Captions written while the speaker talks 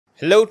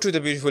Hello to the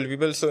beautiful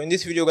people. So in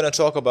this video we're going to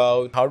talk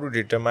about how to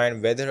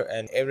determine whether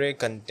an array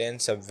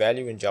contains a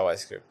value in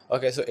JavaScript.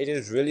 Okay, so it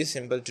is really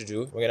simple to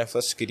do. We're going to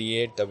first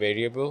create the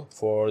variable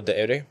for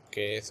the array.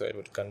 Okay, so it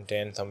would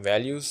contain some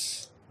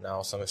values,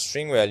 now some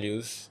string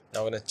values.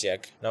 Now we're going to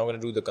check. Now we're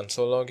going to do the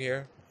console log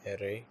here,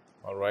 array.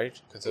 Alright,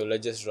 so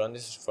let's just run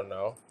this for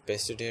now.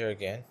 Paste it here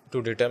again.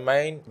 To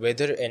determine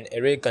whether an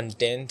array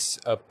contains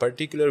a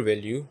particular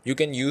value, you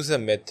can use a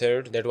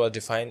method that was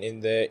defined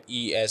in the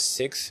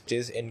ES6.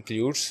 This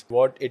includes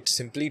what it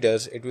simply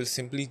does. It will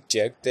simply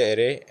check the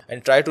array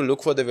and try to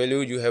look for the value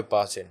you have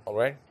passed in.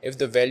 Alright, if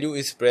the value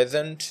is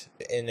present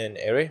in an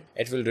array,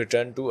 it will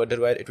return true,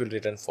 otherwise it will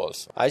return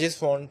false. I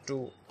just want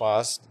to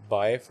pass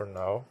by for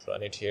now.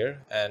 Run it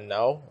here, and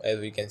now as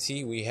we can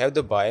see we have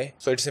the by,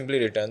 so it simply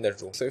return the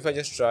true. So if I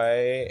just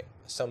try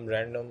some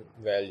random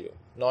value,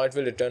 now it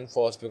will return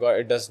false because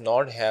it does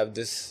not have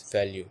this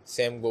value.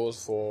 Same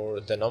goes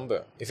for the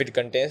number. If it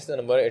contains the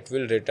number, it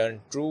will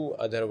return true,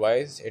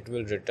 otherwise it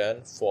will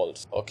return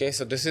false. Okay,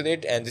 so this is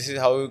it, and this is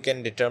how you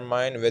can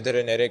determine whether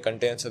an array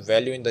contains a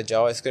value in the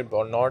JavaScript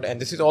or not.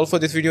 And this is all for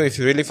this video. If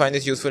you really find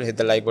this useful, hit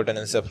the like button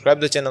and subscribe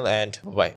the channel, and bye.